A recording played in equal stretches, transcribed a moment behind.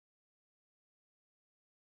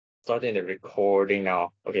Starting the recording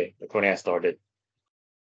now. Okay, recording has started.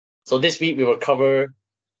 So this week we will cover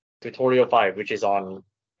tutorial 5, which is on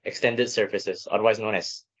extended surfaces, otherwise known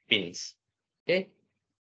as fins. Okay.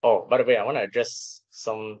 Oh, by the way, I want to address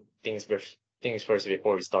some things first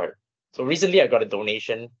before we start. So recently I got a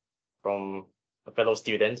donation from a fellow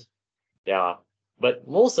student. Yeah. But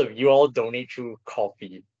most of you all donate through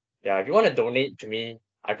coffee. Yeah, if you want to donate to me,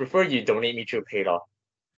 I prefer you donate me through PayPal.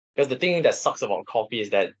 Because the thing that sucks about coffee is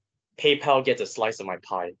that PayPal gets a slice of my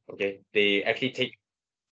pie. Okay. They actually take,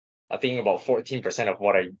 I think, about 14% of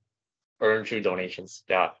what I earn through donations.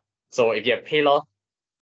 Yeah. So if you have PayLaw,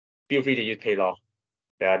 feel free to use PayLaw.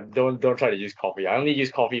 Yeah, don't try to use coffee. I only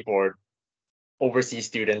use coffee for overseas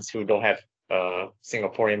students who don't have a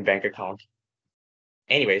Singaporean bank account.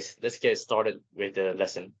 Anyways, let's get started with the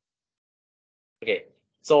lesson. Okay,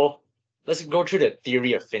 so let's go through the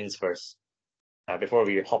theory of fins first, before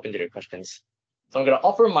we hop into the questions. So I'm gonna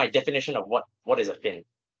offer my definition of what is a fin.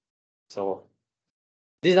 So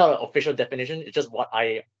this is not an official definition, it's just what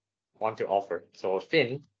I want to offer. So a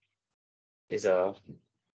fin is a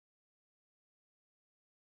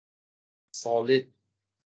solid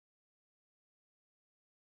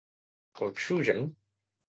protrusion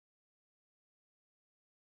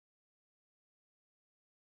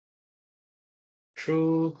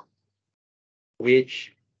through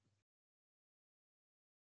which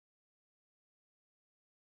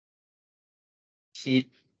heat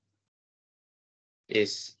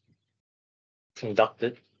is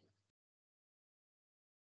conducted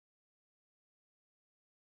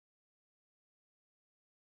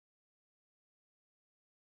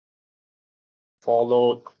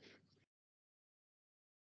followed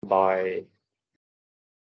by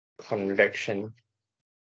convection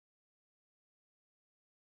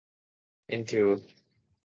into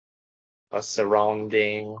a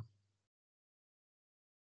surrounding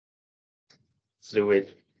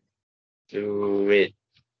fluid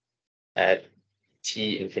at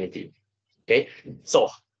T infinity. Okay, so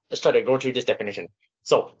let's try to go through this definition.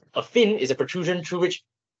 So a fin is a protrusion through which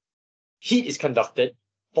heat is conducted,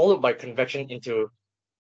 followed by convection into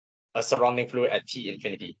a surrounding fluid at T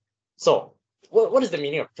infinity. So what is the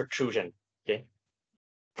meaning of protrusion? Okay,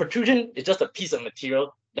 protrusion is just a piece of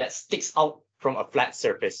material that sticks out from a flat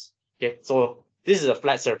surface. Okay, so this is a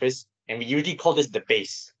flat surface, and we usually call this the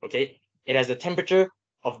base. Okay, it has a temperature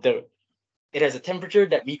that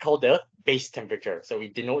we call the base temperature. So we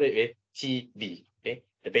denote it with TB. Okay,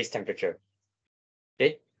 the base temperature.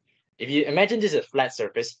 Okay, if you imagine this is a flat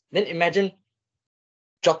surface, then imagine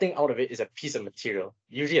jutting out of it is a piece of material,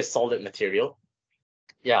 usually a solid material.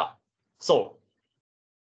 Yeah. So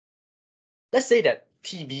let's say that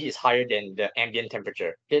TB is higher than the ambient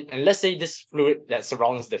temperature. Okay? And let's say this fluid that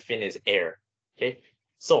surrounds the fin is air. Okay.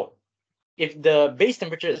 So if the base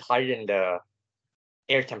temperature is higher than the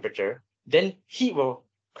air temperature, then heat will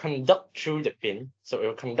conduct through the fin. So it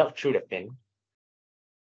will conduct through the fin.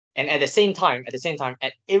 And at the same time,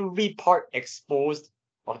 at every part exposed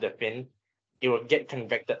of the fin, it will get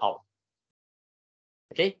convected out.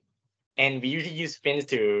 Okay. And we usually use fins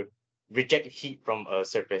to reject heat from a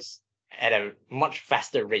surface at a much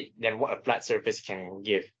faster rate than what a flat surface can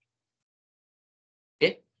give.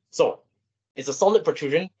 Okay, so it's a solid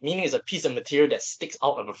protrusion, meaning it's a piece of material that sticks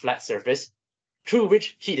out of a flat surface through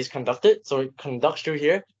which heat is conducted. So it conducts through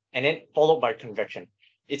here and then followed by convection.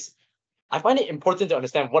 I find it important to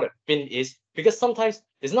understand what a fin is because sometimes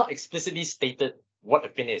it's not explicitly stated what a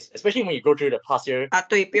fin is, especially when you go through the past year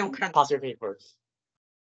papers.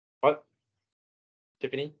 What?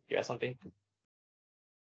 Tiffany, you have something?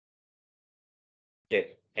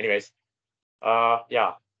 Okay. Anyways,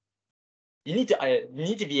 yeah. You need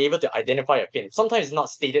to be able to identify a fin. Sometimes it's not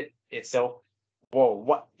stated itself. Whoa,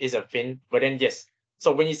 what is a fin? But then yes.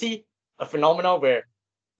 So when you see a phenomenon where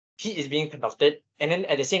heat is being conducted and then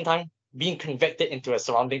at the same time being convected into a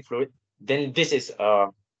surrounding fluid, then this is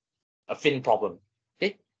a fin problem.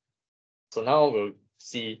 Okay. So now we'll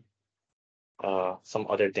see some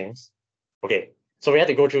other things. Okay. So we have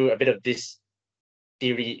to go through a bit of this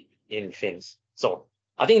theory in fins. So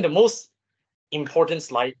I think the most important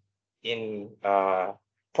slide in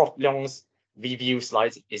Prof. Leong's review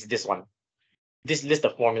slides is this one. This list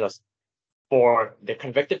of formulas for the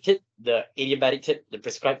convective tip, the adiabatic tip, the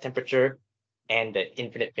prescribed temperature, and the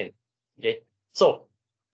infinite fin. Okay, so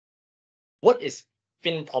what is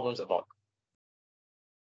fin problems about?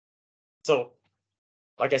 So,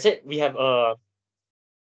 like I said, we have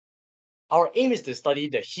our aim is to study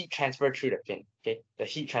the heat transfer through the fin. Okay, the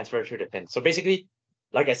heat transfer through the fin. So basically,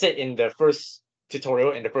 like I said in the first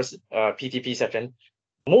tutorial, in the first PTP session,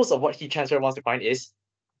 most of what heat transfer wants to find is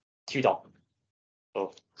Q dot.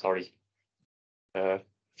 Oh, sorry.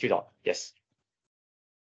 Q dot, yes.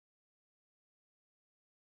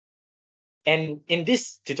 And in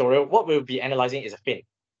this tutorial, what we'll be analyzing is a fin.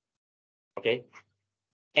 Okay.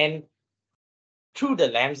 And through the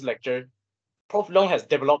LAMS lecture, Prof. Long has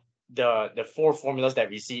developed the four formulas that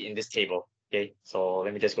we see in this table. Okay, so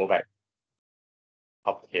let me just go back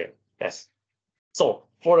up here. Yes. So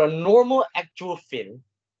for a normal actual fin,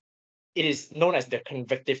 it is known as the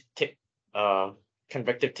convective tip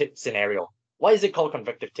scenario. Why is it called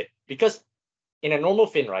convective tip? Because in a normal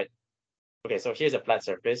fin, right? Okay, so here's a flat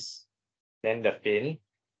surface, then the fin,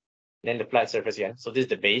 then the flat surface again. So this is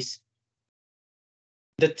the base.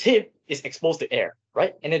 The tip is exposed to air,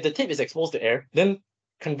 right? And if the tip is exposed to air, then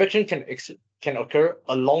convection can occur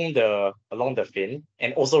along the fin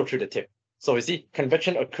and also through the tip. So you see,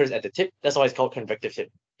 convection occurs at the tip. That's why it's called convective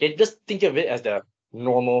tip. Okay, just think of it as the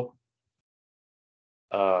normal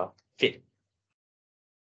fin.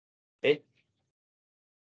 Okay.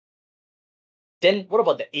 Then what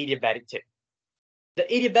about the adiabatic tip? The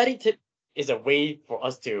adiabatic tip is a way for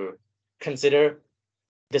us to consider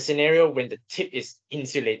the scenario when the tip is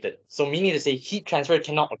insulated. So meaning to say heat transfer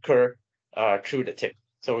cannot occur through the tip.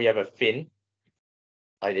 So we have a fin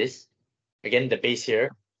like this. Again, the base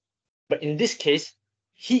here. But in this case,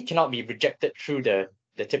 heat cannot be rejected through the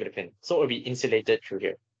tip of the fin. So it will be insulated through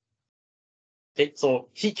here. Okay, so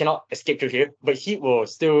heat cannot escape through here, but heat will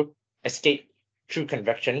still escape through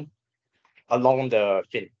convection along the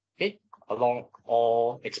fin. Okay, along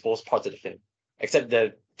all exposed parts of the fin. Except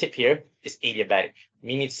the tip here is adiabatic,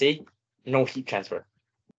 meaning to say no heat transfer.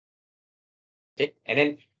 Okay, and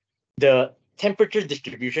then the temperature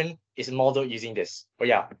distribution is modeled using this. Oh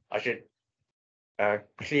yeah, I should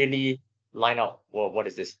clearly line out, well, what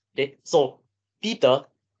is this? Okay, so theta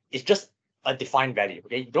is just a defined value.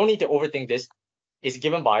 Okay, you don't need to overthink this. It's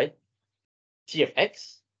given by T of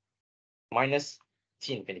x minus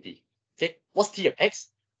T infinity. Okay, what's T of x?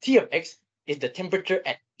 T of x is the temperature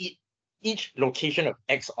at each location of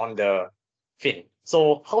x on the fin.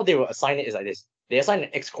 So how they will assign it is like this. They assign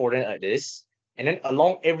an x coordinate like this, and then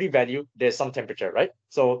along every value, there's some temperature, right?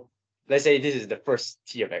 So let's say this is the first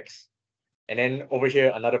T of x. And then over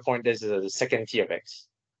here, another point, this is the second T of x.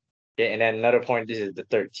 Okay, and then another point, this is the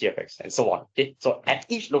third T of x, and so on. Okay, so at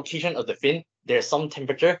each location of the fin, there's some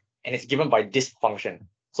temperature, and it's given by this function.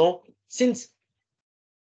 So since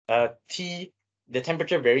T, the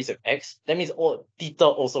temperature varies of x, that means theta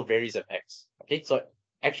also varies of x. Okay, so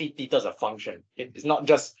actually theta is a function. It's not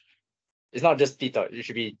just theta, it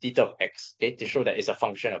should be theta of x, okay, to show that it's a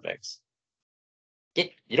function of x.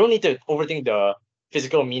 Okay, you don't need to overthink the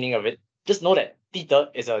physical meaning of it. Just know that theta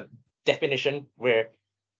is a definition where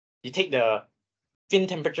you take the fin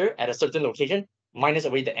temperature at a certain location minus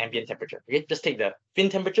away the ambient temperature. Okay, just take the fin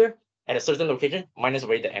temperature at a certain location minus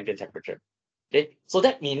away the ambient temperature. Okay, so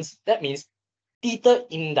that means theta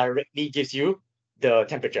indirectly gives you the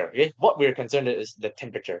temperature. Okay, what we're concerned with is the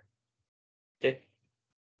temperature. Okay,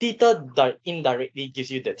 theta indirectly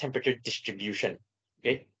gives you the temperature distribution.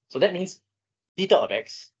 Okay, so that means theta of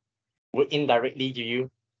x will indirectly give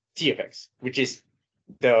you T of x, which is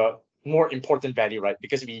the more important value, right?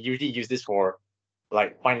 Because we usually use this for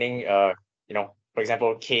like finding, for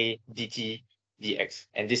example, k dt dx,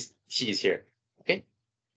 and this T is here. Okay.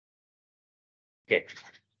 Okay.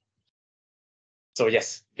 So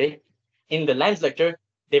yes, okay. In the LAMS lecture,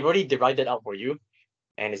 they've already derived it out for you,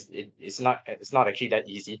 and it's not actually that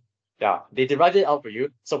easy. Yeah, they derived it out for you.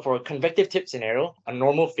 So for a convective tip scenario, a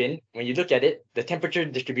normal fin, when you look at it, the temperature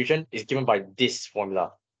distribution is given by this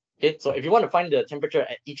formula. Okay, so if you want to find the temperature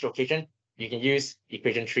at each location, you can use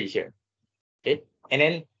equation 3 here. Okay, and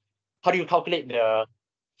then how do you calculate the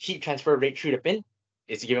heat transfer rate through the fin?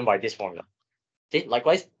 It's given by this formula. Okay,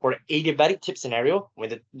 likewise, for an adiabatic tip scenario,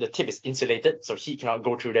 when the tip is insulated, so heat cannot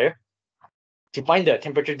go through there, to find the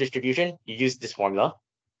temperature distribution, you use this formula.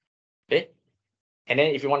 Okay, and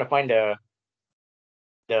then if you want to find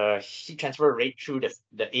the heat transfer rate through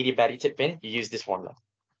the adiabatic tip fin, you use this formula.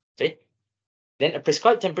 Okay, then a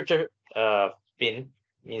prescribed temperature fin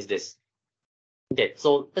means this. Okay,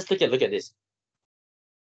 so let's look at this.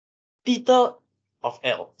 Theta of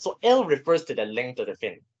L. So L refers to the length of the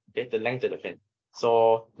fin. Okay, the length of the fin.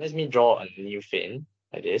 So let me draw a new fin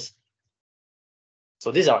like this.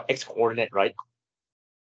 So this is our x coordinate, right?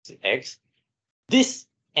 This is x. This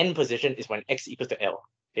end position is when x equals to L.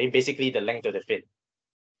 Okay, basically the length of the fin.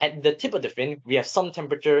 At the tip of the fin, we have some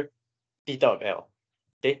temperature theta of L.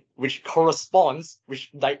 Okay, which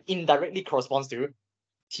indirectly corresponds to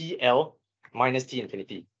TL minus T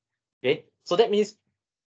infinity. Okay, so that means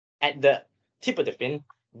at the tip of the fin,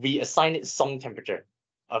 we assign it some temperature.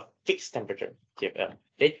 a fixed temperature, TFL.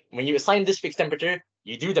 Okay, when you assign this fixed temperature,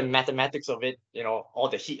 you do the mathematics of it, all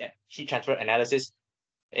the heat transfer analysis,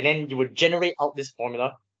 and then you would generate out this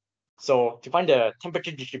formula. So to find the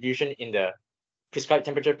temperature distribution in the prescribed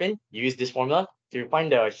temperature pin, you use this formula. To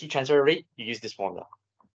find the heat transfer rate, you use this formula.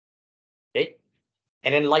 Okay,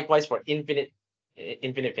 and then likewise for infinite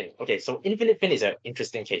fin. Okay, so infinite fin is an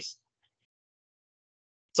interesting case.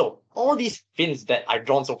 So all these fins that I've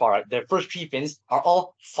drawn so far, the first three fins are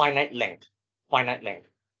all finite length.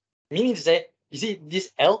 Meaning to say, you see,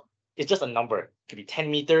 this L is just a number. It could be 10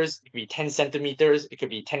 meters, it could be 10 centimeters, it could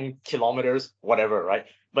be 10 kilometers, whatever, right?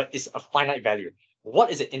 But it's a finite value.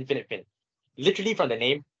 What is an infinite fin? Literally from the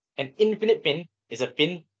name, an infinite fin is a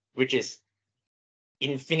fin which is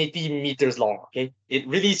infinity meters long, okay? It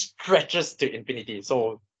really stretches to infinity.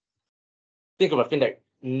 So think of a fin that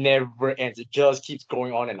never ends. It just keeps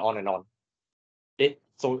going on and on and on. Okay,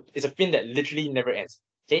 so it's a fin that literally never ends.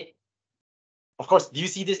 Okay, of course, do you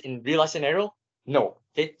see this in real life scenario? No.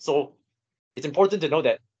 Okay, so it's important to know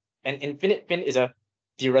that an infinite fin is a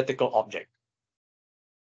theoretical object.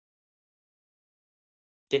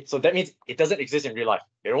 Okay, so that means it doesn't exist in real life.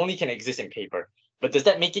 It only can exist in paper. But does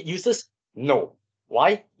that make it useless? No.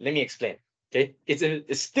 Why? Let me explain. Okay,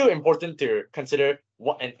 it's still important to consider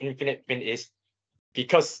what an infinite fin is,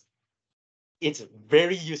 because it's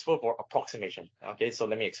very useful for approximation. Okay, so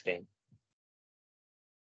let me explain.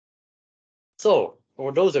 So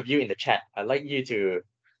for those of you in the chat, I'd like you to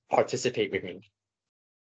participate with me.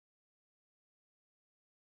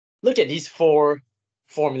 Look at these four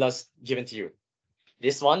formulas given to you.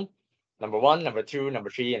 This one, number 1, number 2, number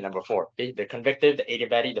 3, and number 4. Okay, the convective, the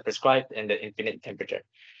adiabatic, the prescribed, and the infinite temperature.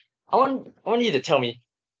 I want you to tell me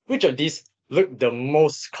which of these look the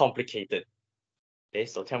most complicated. Okay,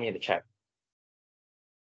 so tell me in the chat.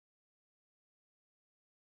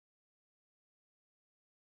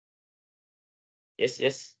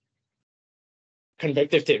 Yes.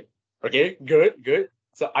 Convective tip. Okay, good.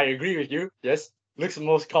 So I agree with you. Yes, looks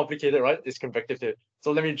most complicated, right? It's convective tip.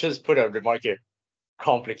 So let me just put a remark here.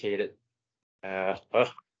 Complicated.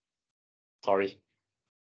 Sorry.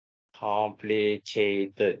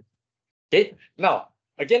 Complicated. Okay, now,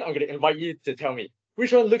 again, I'm going to invite you to tell me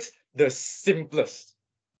which one looks the simplest.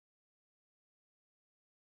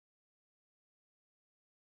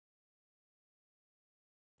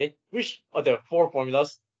 Okay, which of the four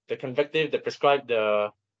formulas, the convective, the prescribed, the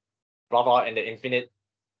blah blah, and the infinite,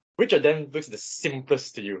 which of them looks the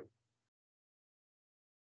simplest to you?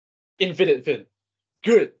 Infinite fin.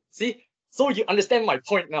 Good. See? So you understand my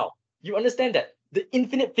point now. You understand that the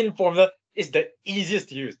infinite fin formula is the easiest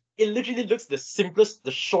to use. It literally looks the simplest,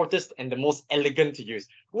 the shortest, and the most elegant to use.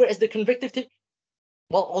 Whereas the convective tip,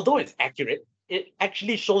 well, although it's accurate, it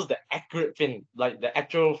actually shows the accurate fin, like the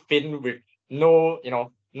actual fin with no,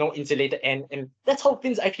 no insulated end. And that's how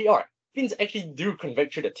fins actually are. Fins actually do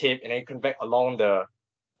convect through the tip and then convect along the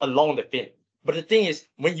fin. But the thing is,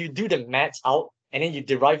 when you do the maths out and then you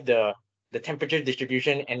derive the temperature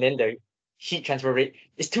distribution and then the heat transfer rate,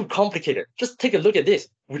 it's too complicated. Just take a look at this.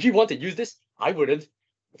 Would you want to use this? I wouldn't.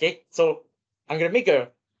 Okay, so I'm gonna make a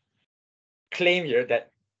claim here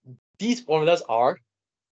that these formulas are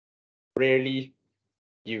rarely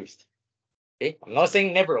used. Okay, I'm not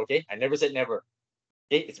saying never. Okay, I never said never.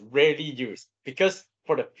 Okay, it's rarely used because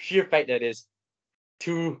for the sheer fact that it's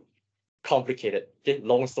too complicated. Okay,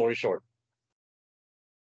 long story short.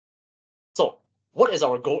 So, what is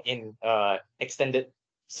our goal in extended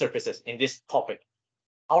surfaces in this topic?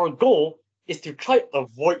 Our goal is to try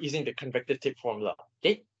avoid using the convective tip formula.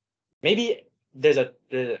 Okay, maybe there's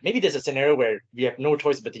a scenario where we have no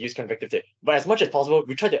choice but to use convective tip, but as much as possible,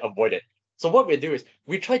 we try to avoid it. So what we do is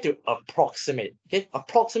we try to approximate. Okay,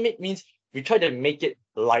 approximate means we try to make it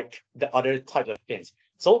like the other types of fins.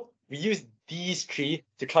 So we use these three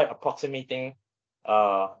to try approximating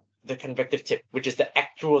the convective tip, which is the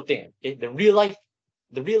actual thing. Okay, the real life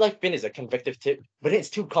fin is a convective tip, but it's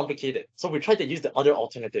too complicated. So we try to use the other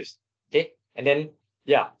alternatives. Okay, and then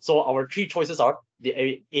yeah, so our three choices are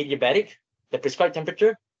the adiabatic, the prescribed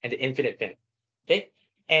temperature, and the infinite fin. Okay,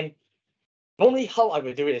 and normally how I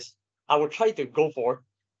will do it is I will try to go for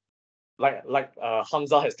like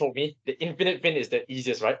Hamza has told me, the infinite fin is the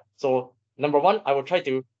easiest, right? So number one, I will try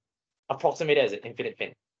to approximate it as an infinite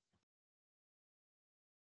fin.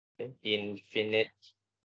 Okay? Infinite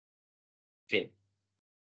fin.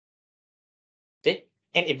 Okay,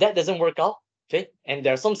 and if that doesn't work out, okay, and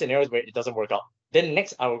there are some scenarios where it doesn't work out, then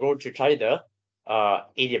next I will go to try the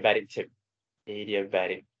adiabatic tip.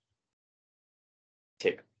 Adiabatic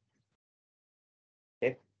tip.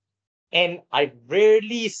 Okay, And I've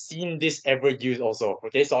rarely seen this ever used also.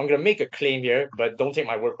 Okay, so I'm gonna make a claim here, but don't take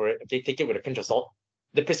my word for it. Okay, take it with a pinch of salt.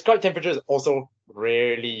 The prescribed temperature is also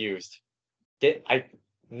rarely used. Okay, I've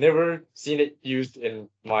never seen it used in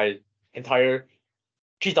my entire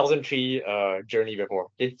 3003 journey before.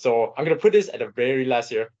 Okay, so I'm gonna put this at the very last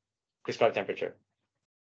here, prescribed temperature.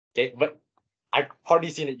 Okay, but I've hardly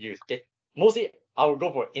seen it used. Okay, mostly I'll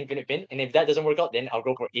go for infinite fin, and if that doesn't work out, then I'll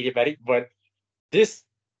go for adiabatic. But this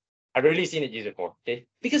I've rarely seen it used before. Okay,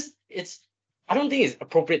 because I don't think it's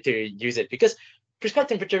appropriate to use it because prescribed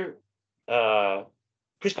temperature, uh,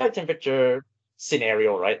 prescribed temperature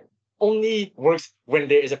scenario, right, only works when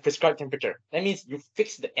there is a prescribed temperature. That means you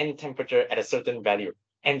fix the end temperature at a certain value,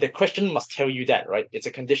 and the question must tell you that, right? It's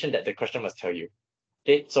a condition that the question must tell you.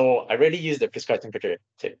 Okay, so I rarely use the prescribed temperature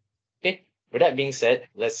tip. Okay, with that being said,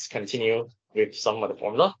 let's continue with some of the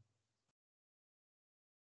formula.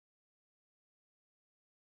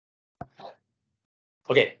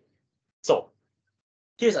 Okay, so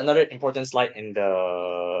here's another important slide in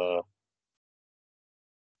the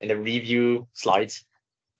review slides,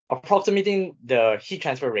 approximating the heat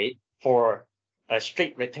transfer rate for a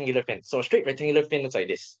straight rectangular fin. So a straight rectangular fin looks like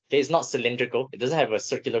this. Okay, it's not cylindrical. It doesn't have a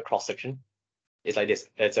circular cross section. It's like this.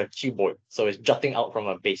 It's a cuboid. So it's jutting out from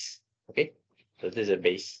a base. Okay, so this is a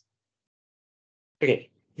base. Okay,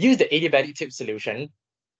 use the adiabatic tip solution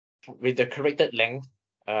with the corrected length,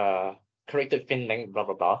 corrected fin length, blah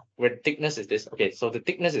blah blah. Where thickness is this. Okay, so the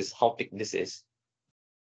thickness is how thick this is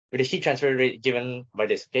with the heat transfer rate given by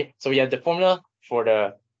this. Okay, so we have the formula for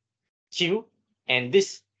the Q, and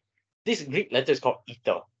this Greek letter is called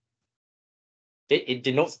eta. Okay, it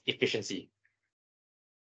denotes efficiency.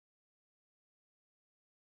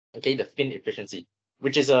 Okay, the fin efficiency,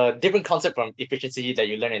 which is a different concept from efficiency that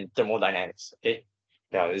you learn in thermodynamics. Okay,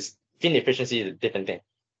 yeah, this fin efficiency is a different thing.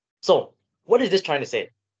 So what is this trying to say?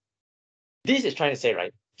 This is trying to say,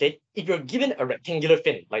 right? Okay, if you're given a rectangular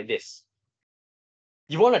fin like this,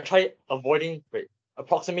 you want to try avoiding, wait,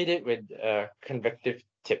 approximate it with a convective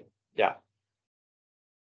tip. Yeah.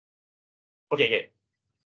 Okay, okay.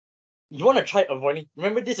 You want to try avoiding,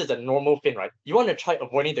 remember this is a normal fin, right? You want to try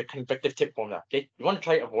avoiding the convective tip formula, okay? You want to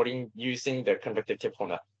try avoiding using the convective tip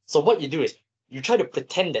formula. So what you do is you try to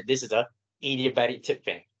pretend that this is a adiabatic tip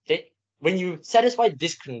fin, okay? When you satisfy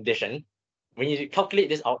this condition, when you calculate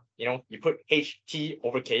this out, you put ht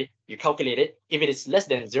over k, you calculate it. If it is less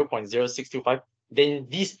than 0.0625, then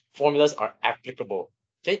these formulas are applicable,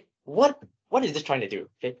 okay? What is this trying to do,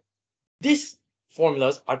 okay? These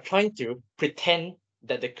formulas are trying to pretend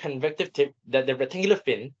that the convective tip, that the rectangular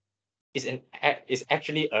fin is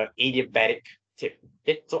actually a adiabatic tip.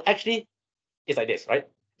 Okay, so actually it's like this, right?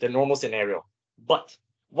 The normal scenario. But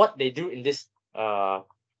what they do in these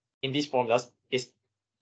formulas is,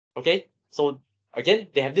 okay, so again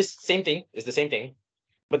they have this same thing, it's the same thing,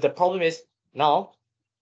 but the problem is now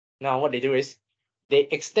what they do is they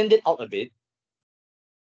extend it out a bit,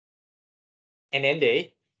 and then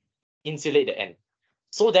they insulate the end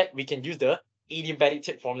so that we can use the adiabatic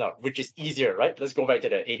tip formula, which is easier, right? Let's go back to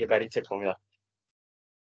the adiabatic tip formula.